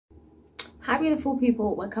Hi beautiful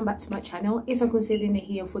people, welcome back to my channel. It's Selena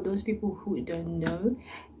here for those people who don't know,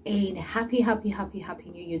 and happy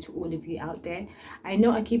new year to all of you out there. I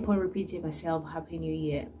know I keep on repeating myself, happy new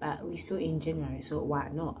year, but we're still in January, so why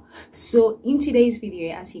not? So in today's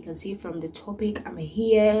video, as you can see from the topic, I'm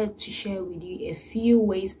here to share with you a few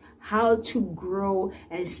ways how to grow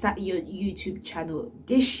and start your YouTube channel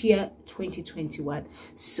this year 2021.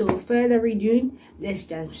 So further ado, let's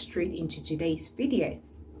jump straight into today's video.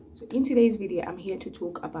 So in today's video, I'm here to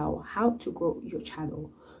talk about how to grow your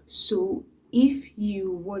channel. So if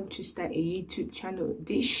you want to start a YouTube channel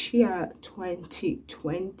this year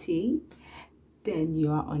 2020, then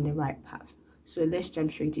you are on the right path. So let's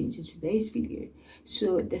jump straight into today's video.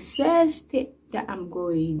 So the first tip that I'm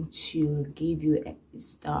going to give you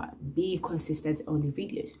is that be consistent on the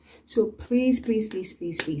videos. So please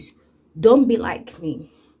don't be like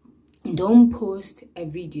me. Don't post a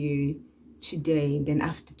video today, then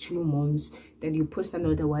after 2 months, then you post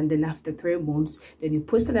another one, then after 3 months, then you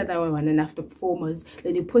post another one, and after 4 months,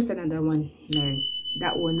 then you post another one. No,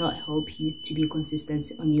 that will not help you to be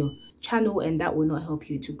consistent on your channel, and that will not help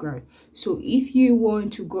you to grow. So if you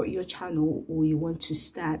want to grow your channel, or you want to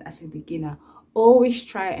start as a beginner, always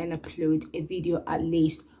try and upload a video at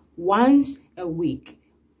least once a week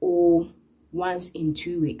or once in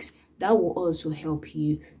 2 weeks. That will also help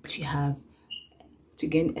you to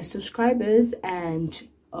gain subscribers, and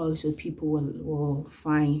also people will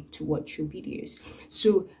find to watch your videos.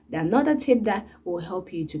 So another tip that will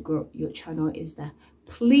help you to grow your channel is that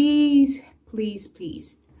please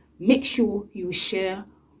make sure you share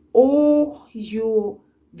all your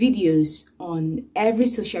videos on every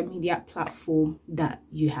social media platform that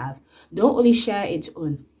you have. Don't only share it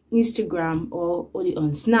on Instagram or only on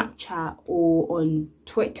Snapchat or on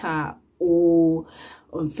Twitter or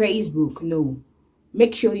on Facebook. No,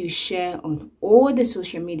 make sure you share on all the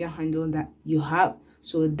social media handles that you have,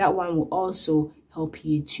 so that one will also help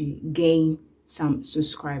you to gain some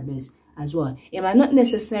subscribers as well. It might not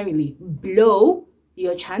necessarily blow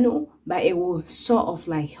your channel, but it will sort of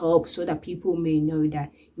like help so that people may know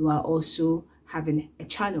that you are also having a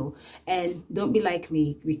channel. And don't be like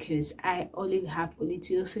me, because I only have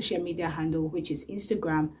 2 social media handles, which is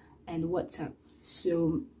Instagram and WhatsApp.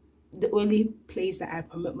 So the only place that I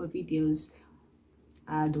promote my videos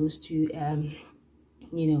are those 2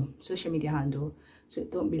 social media handle. So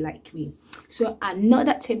don't be like me. So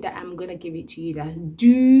another tip that I'm gonna give it to you, that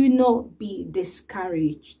do not be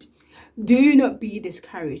discouraged. Do not be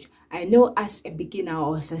discouraged. I know as a beginner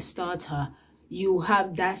or as a starter, you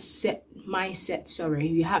have that mindset.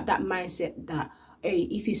 You have that mindset that, hey,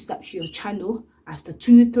 if you start your channel after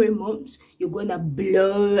 2-3 months, you're gonna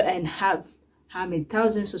blow and have how many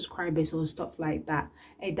thousand subscribers or stuff like that.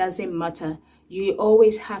 It doesn't matter. You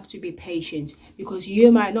always have to be patient, because you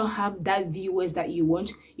might not have that viewers that you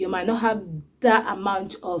want. You might not have that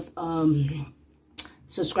amount of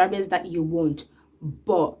subscribers that you want,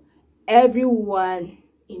 but everyone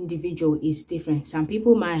individual is different. Some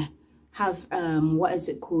people might have in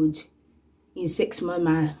 6 months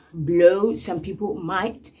might blow. Some people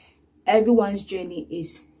might. Everyone's journey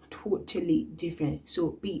is totally different,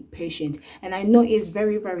 so be patient. And I know it's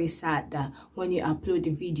very sad that when you upload the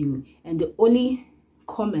video and the only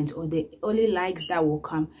comment or the only likes that will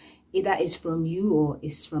come either is from you or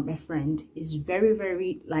is from a friend, is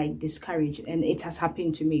very like discouraged, and it has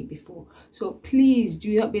happened to me before. So please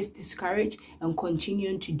do not be discouraged and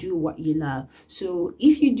continue to do what you love. So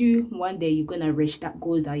if you do, one day you're gonna reach that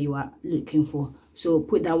goal that you are looking for. So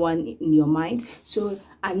put that one in your mind. So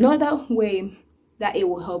another way that it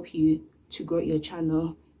will help you to grow your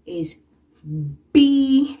channel is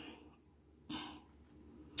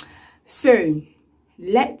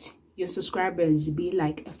let your subscribers be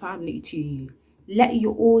like a family to you. Let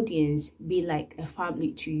your audience be like a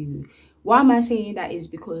family to you. Why am I saying that? Is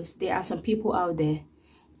because there are some people out there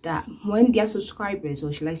that when their subscribers,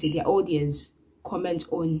 or should I say their audience, comment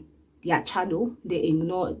on their channel, they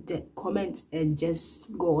ignore the comment and just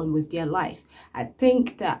go on with their life. I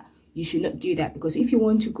think that you should not do that, because if you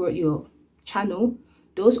want to grow your channel,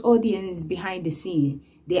 those audience behind the scene,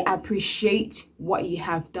 they appreciate what you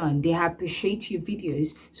have done. They appreciate your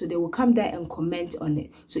videos, so they will come there and comment on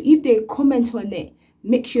it. So if they comment on it,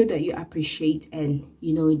 make sure that you appreciate and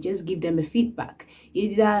just give them a feedback.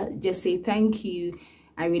 Either just say thank you,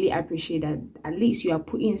 I really appreciate that. At least you are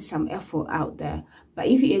putting some effort out there. But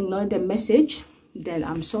if you ignore the message, then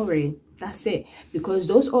I'm sorry. That's it, because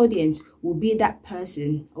those audience will be that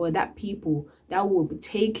person or that people that will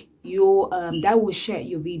take your that will share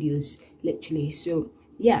your videos, literally. So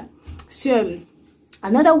yeah, so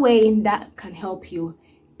another way that can help you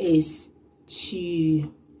is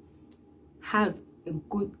to have a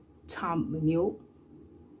good thumbnail.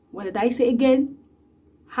 What did I say again?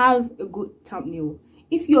 Have a good thumbnail.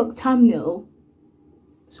 If your thumbnail,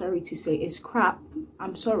 sorry to say, is crap,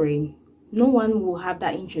 I'm sorry, no one will have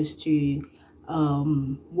that interest to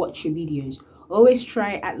watch your videos. Always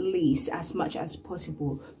try at least as much as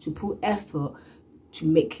possible to put effort to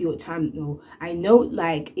make your thumbnail. I know,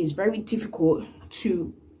 like, it's very difficult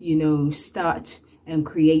to, you know, start and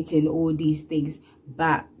creating all these things,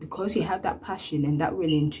 but because you have that passion and that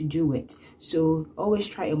willing to do it, so always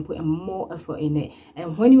try and put more effort in it.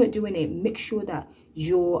 And when you are doing it, make sure that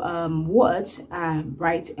your words are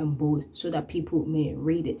bright and bold so that people may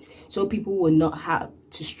read it, so people will not have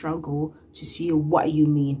to struggle to see what you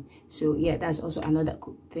mean. So yeah, that's also another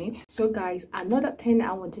good thing. So guys, another thing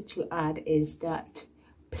I wanted to add is that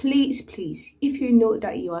please, if you know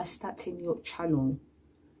that you are starting your channel,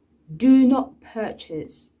 do not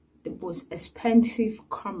purchase the most expensive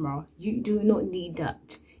camera. You do not need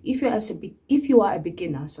that. If you are a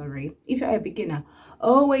beginner,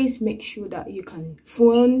 always make sure that you can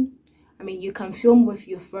you can film with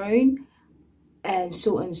your phone, and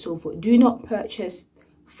so on and so forth. Do not purchase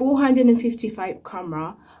 455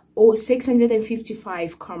 camera or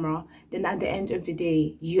 655 camera, then at the end of the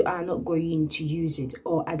day you are not going to use it,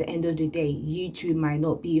 or at the end of the day YouTube might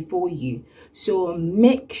not be for you. So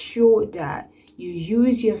make sure that you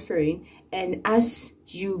use your phone, and as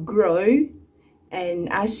you grow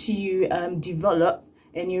and as you develop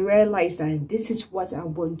and you realize that this is what I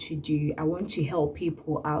want to do, I want to help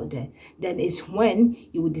people out there, then it's when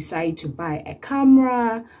you will decide to buy a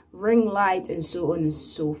camera, ring light, and so on and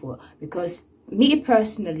so forth. Because me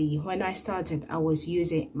personally, when I started, I was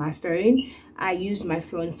using my phone. I used my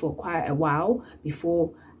phone for quite a while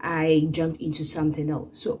before I jumped into something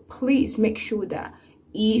else. So please make sure that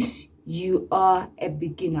if you are a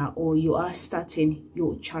beginner or you are starting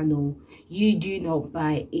your channel, you do not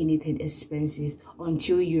buy anything expensive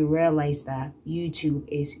until you realize that YouTube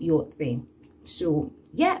is your thing. So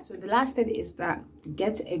yeah, so the last thing is that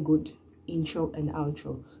get a good intro and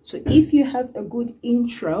outro. So if you have a good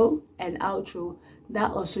intro and outro, that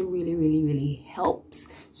also really helps.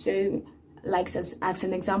 So like as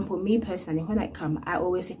an example, me personally, when I come, I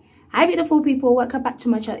always say, hi beautiful people, welcome back to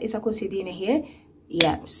my channel. It's Akosidina here.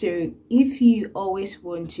 Yeah, so if you always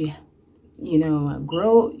want to, you know,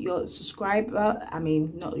 grow your subscriber,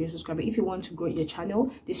 not your subscriber, if you want to grow your channel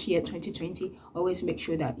this year 2020, always make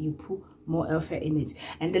sure that you put more effort in it.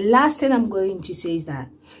 And the last thing I'm going to say is that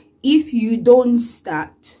if you don't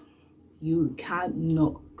start, you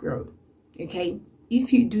cannot grow. Okay,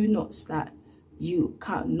 if you do not start, you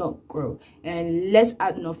cannot grow. And let's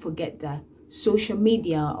not forget that social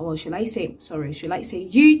media, or should I say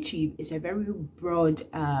YouTube, is a very broad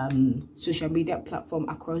social media platform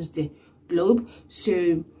across the globe.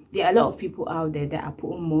 So there are a lot of people out there that are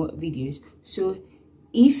putting more videos. So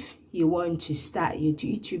if you want to start your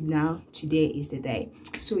YouTube now, today is the day.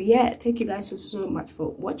 So yeah, thank you guys so much for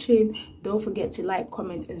watching. Don't forget to like,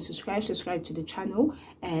 comment, and subscribe to the channel,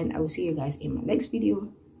 and I will see you guys in my next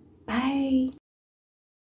video. Bye.